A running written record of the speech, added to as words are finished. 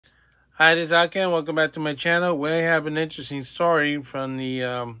Hi, this is Aken. Welcome back to my channel. We have an interesting story from the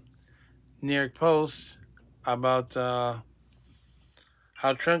New York Post about how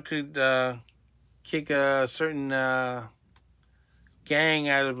Trump could kick a certain gang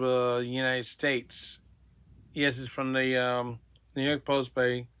out of the United States. Yes, it's from the New York Post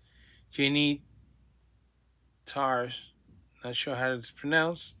by Jeannie Tars. Not sure how it's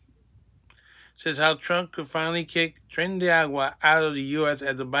pronounced. Says how Trump could finally kick Tren de Agua out of the U.S.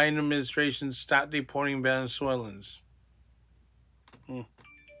 as the Biden administration stopped deporting Venezuelans. Hmm.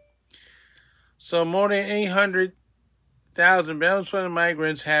 So more than 800,000 Venezuelan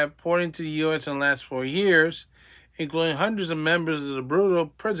migrants have poured into the U.S. in the last 4 years, including hundreds of members of the brutal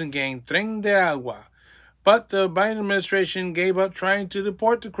prison gang Tren de Agua. But the Biden administration gave up trying to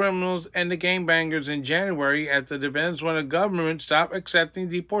deport the criminals and the gangbangers in January after the Venezuelan government stopped accepting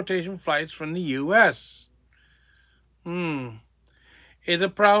deportation flights from the U.S. It's a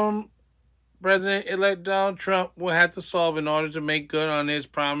problem President-elect Donald Trump will have to solve in order to make good on his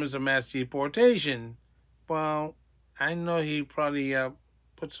promise of mass deportation. Well, I know he probably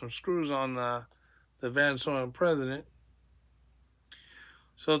put some screws on the Venezuelan president.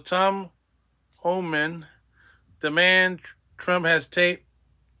 So Tom Homan, the man Trump has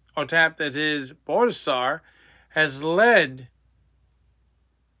tapped as his border czar, has led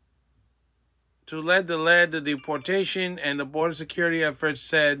the deportation and the border security efforts.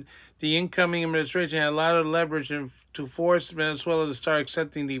 Said the incoming administration had a lot of leverage to force Venezuela to start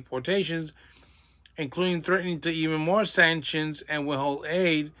accepting deportations, including threatening to even more sanctions and withhold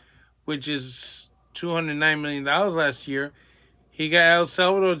aid, which is $209 million last year. He got El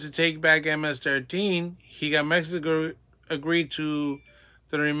Salvador to take back MS-13. He got Mexico agreed to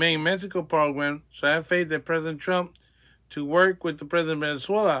the Remain Mexico program. So I have faith that President Trump to work with the President of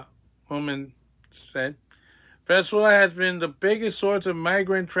Venezuela, Woman said. Venezuela has been the biggest source of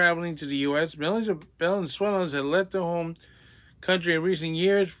migrant traveling to the U.S. Millions of Venezuelans have left their home country in recent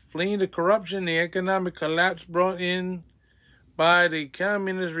years, fleeing the corruption and the economic collapse brought in by the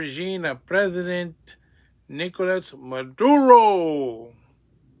communist regime of President Nicolas Maduro.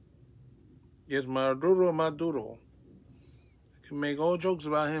 Yes, Maduro. I can make all jokes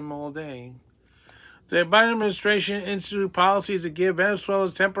about him all day. The Biden administration instituted policies that give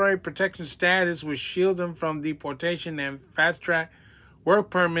Venezuelans temporary protection status, which shield them from deportation and fast-track work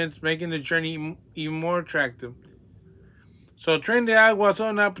permits, making the journey even more attractive. So Tren de Agua saw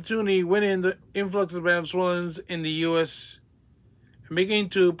an opportunity winning the influx of Venezuelans in the U.S. and beginning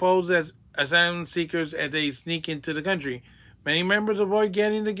to pose as asylum seekers as they sneak into the country. Many members avoid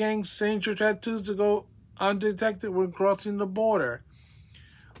getting the gang's signature tattoos to go undetected when crossing the border.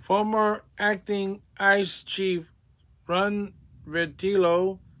 Former acting ICE chief Ron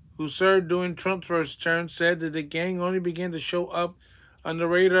Vertillo, who served during Trump's first term, said that the gang only began to show up on the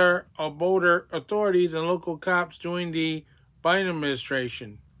radar of border authorities and local cops during the Biden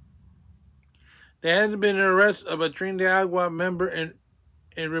administration. There hasn't been an arrest of a Tren de Agua member in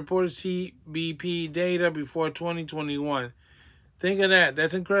reported CBP data before 2021. Think of that.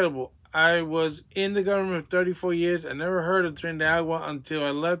 That's incredible. I was in the government for 34 years. I never heard of Tren de Agua until I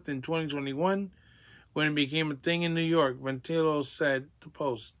left in 2021 when it became a thing in New York, Ventillo said the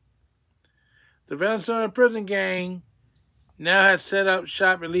Post. The Venezuela prison gang now has set up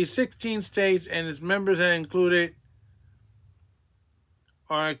shop in at least 16 states, and its members have included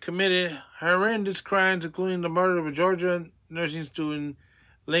or committed horrendous crimes, including the murder of a Georgia nursing student,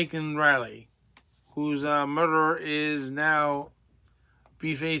 Laken Riley, whose murderer is now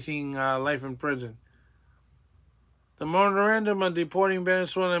be facing life in prison. The memorandum on deporting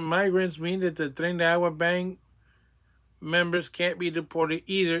Venezuelan migrants means that the Tren de Agua gang members can't be deported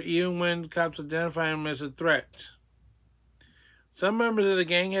either, even when cops identify them as a threat. Some members of the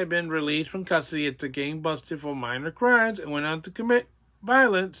gang had been released from custody after getting busted for minor crimes and went on to commit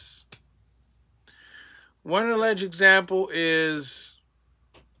violence. One alleged example is,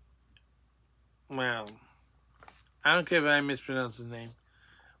 well, I don't care if I mispronounce his name,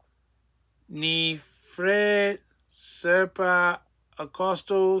 Nifred Serpa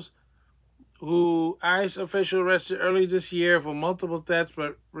Acostos, who ICE officials arrested early this year for multiple thefts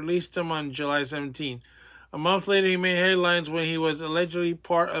but released him on July 17. A month later, he made headlines when he was allegedly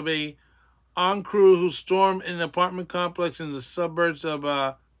part of a on-crew who stormed an apartment complex in the suburbs of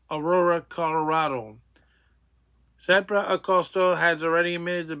Aurora, Colorado. Serpa Acosta has already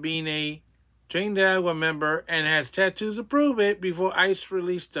admitted to being a Tren de Agua member and has tattoos to prove it before ICE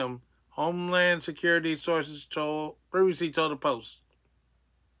released him, Homeland Security sources previously told the Post.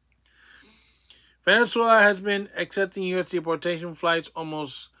 Venezuela has been accepting U.S. deportation flights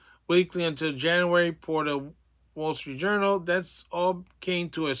almost weekly until January, Wall Street Journal. That's all came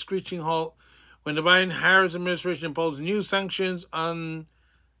to a screeching halt when the Biden-Harris administration imposed new sanctions on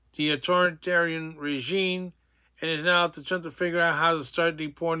the authoritarian regime, and is now up to Trump to figure out how to start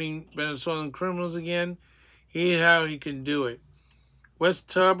deporting Venezuelan criminals again. Here's how he can do it. Wes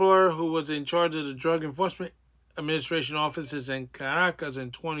Tubler, who was in charge of the Drug Enforcement Administration offices in Caracas in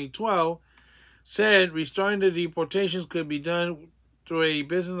 2012, said restarting the deportations could be done through a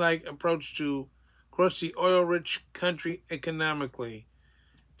business-like approach to crush the oil-rich country economically.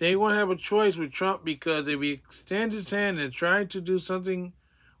 They won't have a choice with Trump because if he extends his hand and tries to do something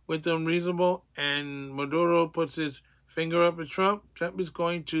with them reasonable and Maduro puts his finger up at Trump, Trump is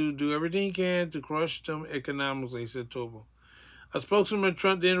going to do everything he can to crush them economically, said Tobel. A spokesman of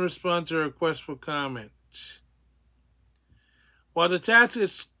Trump didn't respond to a request for comment. While the task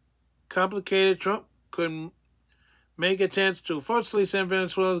is complicated, Trump could make attempts to forcibly send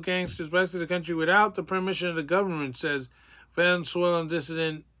Venezuela's gangsters back to the country without the permission of the government, says Venezuelan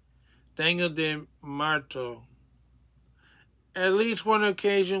dissident Daniel de Marto. At least one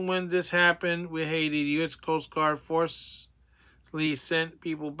occasion when this happened with Haiti, the U.S. Coast Guard forcibly sent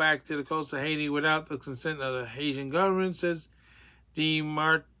people back to the coast of Haiti without the consent of the Haitian government, says de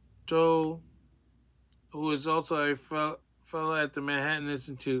Marto, who is also a fellow at the Manhattan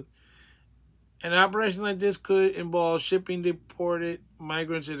Institute. An operation like this could involve shipping deported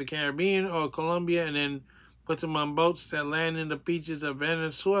migrants to the Caribbean or Colombia and then put them on boats that land in the beaches of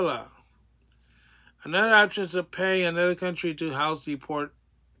Venezuela. Another option is to pay another country to house deport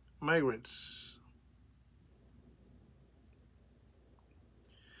migrants.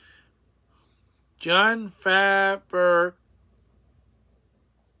 John Faber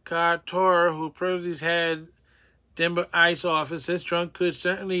Cartor, who previously had Denver ICE office, says Trump could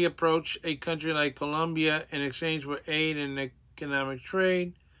certainly approach a country like Colombia in exchange for aid and economic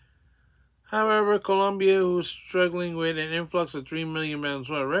trade. However, Colombia, who's struggling with an influx of 3 million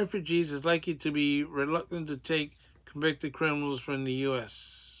Venezuelan refugees, is likely to be reluctant to take convicted criminals from the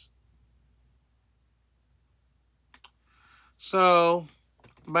U.S. So,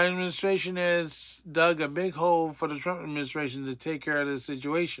 the Biden administration has dug a big hole for the Trump administration to take care of this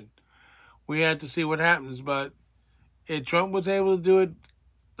situation. We had to see what happens, but if Trump was able to do it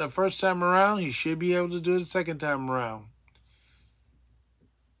the first time around, he should be able to do it the second time around.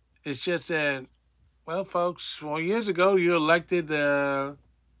 It's just that, well, folks, 4 years ago, you elected the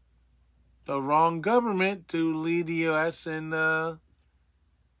wrong government to lead the U.S., and now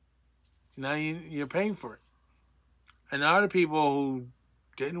you're paying for it. And other people who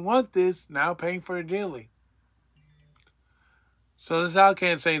didn't want this now paying for it dearly. So this is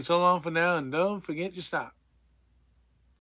Alcan saying so long for now, and don't forget your stop.